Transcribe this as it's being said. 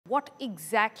what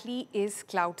exactly is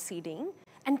cloud seeding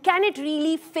and can it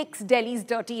really fix Delhi's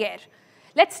dirty air?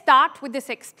 Let's start with this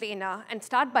explainer and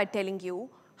start by telling you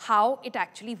how it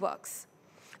actually works.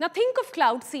 Now think of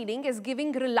cloud seeding as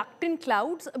giving reluctant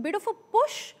clouds a bit of a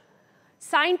push.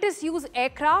 Scientists use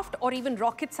aircraft or even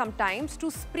rockets sometimes to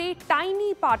spray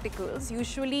tiny particles,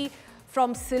 usually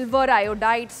from silver,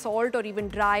 iodide, salt or even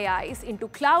dry ice into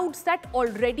clouds that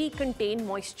already contain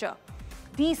moisture.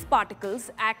 These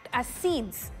particles act as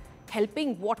seeds,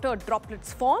 helping water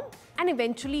droplets form and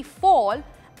eventually fall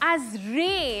as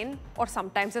rain or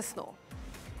sometimes as snow.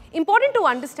 Important to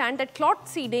understand that cloud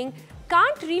seeding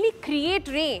can't really create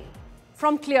rain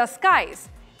from clear skies.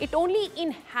 It only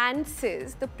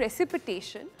enhances the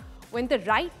precipitation when the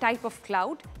right type of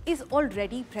cloud is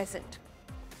already present.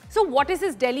 So what is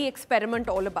this Delhi experiment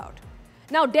all about?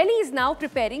 Now Delhi is now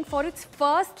preparing for its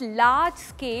first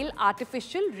large-scale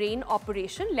artificial rain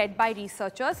operation led by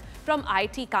researchers from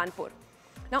IIT Kanpur.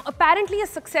 Now apparently a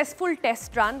successful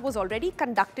test run was already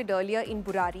conducted earlier in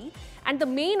Burari and the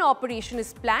main operation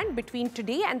is planned between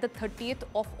today and the 30th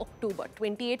of October,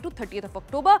 28th to 30th of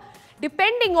October,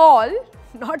 depending all,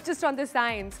 not just on the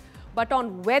science, but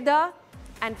on weather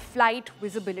and flight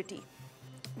visibility.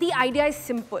 The idea is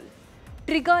simple.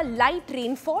 Trigger light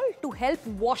rainfall to help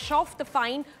wash off the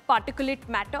fine particulate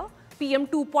matter,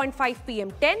 PM2.5,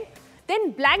 PM10,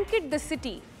 then blanket the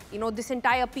city. You know, this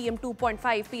entire PM2.5,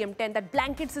 PM10 that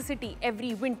blankets the city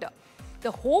every winter.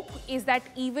 The hope is that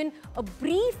even a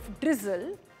brief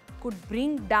drizzle could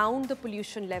bring down the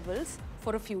pollution levels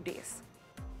for a few days.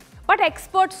 But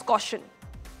experts caution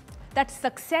that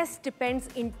success depends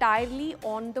entirely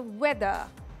on the weather.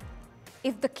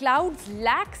 If the clouds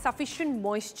lack sufficient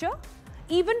moisture,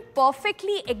 even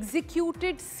perfectly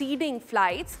executed seeding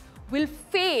flights will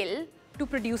fail to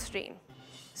produce rain.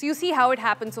 So you see how it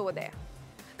happens over there.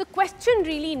 The question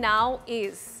really now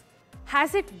is,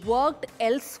 has it worked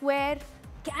elsewhere?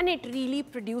 Can it really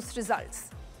produce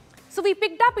results? So we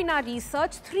picked up in our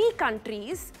research 3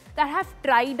 countries that have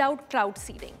tried out cloud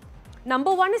seeding.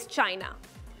 Number 1 is China.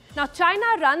 Now China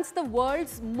runs the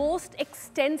world's most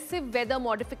extensive weather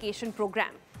modification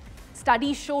program.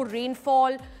 Studies show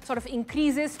rainfall sort of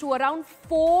increases to around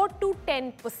 4 to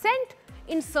 10%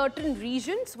 in certain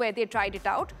regions where they tried it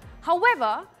out.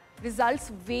 However, results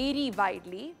vary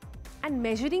widely and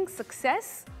measuring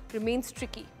success remains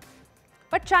tricky.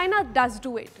 But China does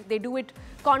do it. They do it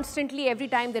constantly every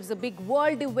time there's a big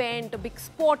world event, a big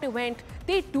sport event.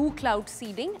 They do cloud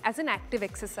seeding as an active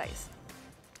exercise.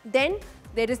 Then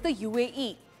there is the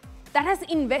UAE that has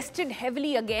invested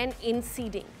heavily again in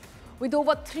seeding, with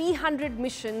over 300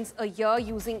 missions a year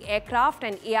using aircraft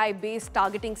and AI-based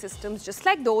targeting systems just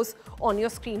like those on your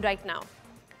screen right now.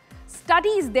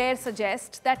 Studies there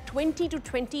suggest that 20 to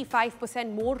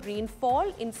 25% more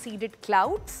rainfall in seeded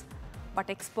clouds, but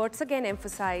experts again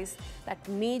emphasize that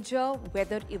major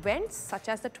weather events such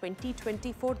as the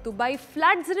 2024 Dubai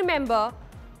floods, remember,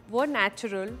 were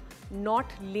natural,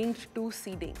 not linked to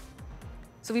seeding.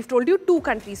 So we've told you 2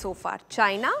 countries so far,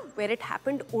 China, where it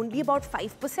happened only about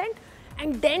 5%,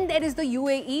 and then there is the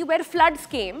UAE where floods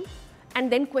came,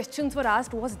 and then questions were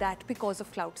asked, was that because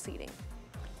of cloud seeding?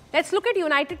 Let's look at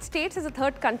United States as a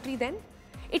 3rd country then.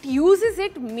 It uses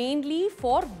it mainly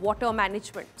for water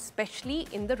management, especially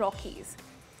in the Rockies.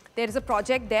 There is a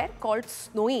project there called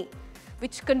Snowy,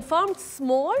 which confirmed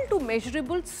small to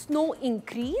measurable snow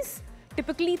increase,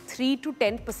 typically 3 to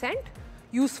 10%,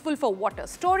 useful for water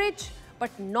storage,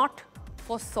 but not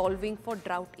for solving for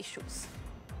drought issues.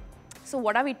 So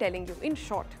what are we telling you? In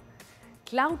short,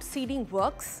 cloud seeding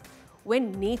works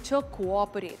when nature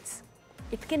cooperates.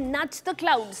 It can nudge the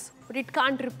clouds, but it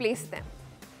can't replace them.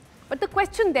 But the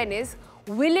question then is,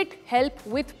 will it help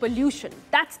with pollution?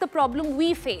 That's the problem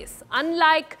we face,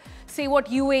 unlike, say, what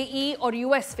UAE or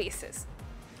US faces.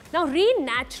 Now, rain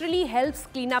naturally helps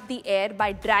clean up the air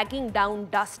by dragging down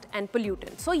dust and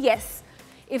pollutants. So yes,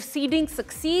 if seeding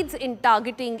succeeds in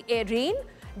targeting rain,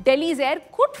 Delhi's air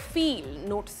could feel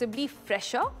noticeably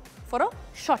fresher for a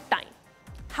short time.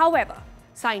 However,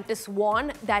 scientists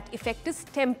warn that effect is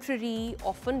temporary,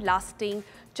 often lasting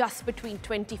just between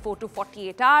 24 to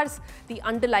 48 hours. The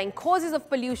underlying causes of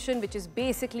pollution, which is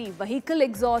basically vehicle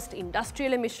exhaust,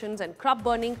 industrial emissions and crop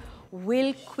burning,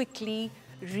 will quickly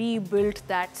rebuild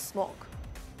that smog.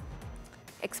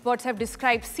 Experts have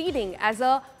described seeding as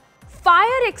a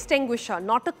fire extinguisher,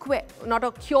 not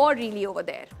a cure really over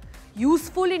there.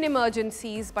 Useful in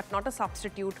emergencies, but not a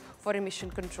substitute for emission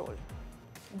control.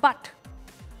 But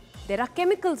there are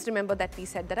chemicals, remember, that we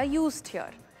said that are used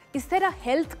here. Is there a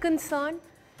health concern?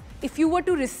 If you were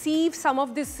to receive some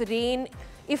of this rain,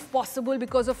 if possible,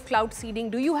 because of cloud seeding,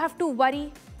 do you have to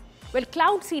worry? Well,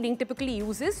 cloud seeding typically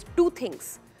uses two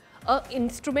things. An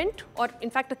instrument, or in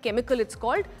fact a chemical, it's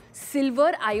called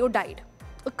silver iodide,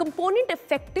 a component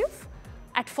effective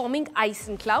at forming ice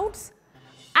in clouds.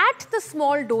 At the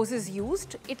small doses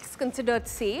used, it's considered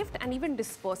safe and even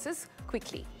disperses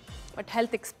quickly. But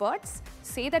health experts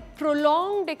say that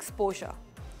prolonged exposure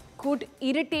could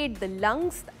irritate the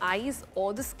lungs, the eyes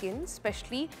or the skin,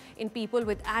 especially in people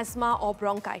with asthma or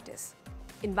bronchitis.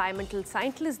 Environmental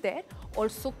scientists there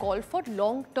also call for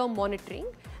long-term monitoring,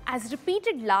 as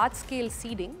repeated large-scale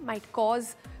seeding might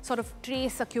cause sort of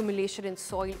trace accumulation in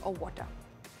soil or water.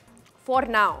 For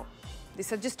now,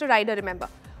 this is just a rider, remember,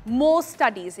 most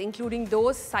studies, including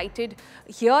those cited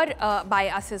here by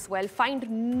us as well, find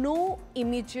no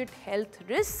immediate health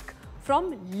risk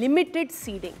from limited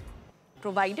seeding,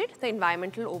 provided the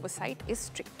environmental oversight is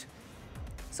strict.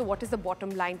 So what is the bottom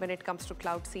line when it comes to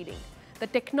cloud seeding? The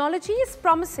technology is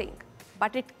promising,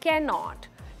 but it cannot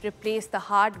replace the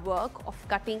hard work of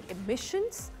cutting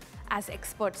emissions. As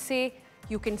experts say,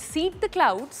 you can seed the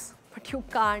clouds, but you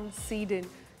can't seed in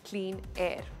clean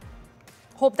air.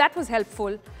 Hope that was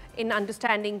helpful in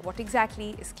understanding what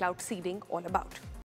exactly is cloud seeding all about.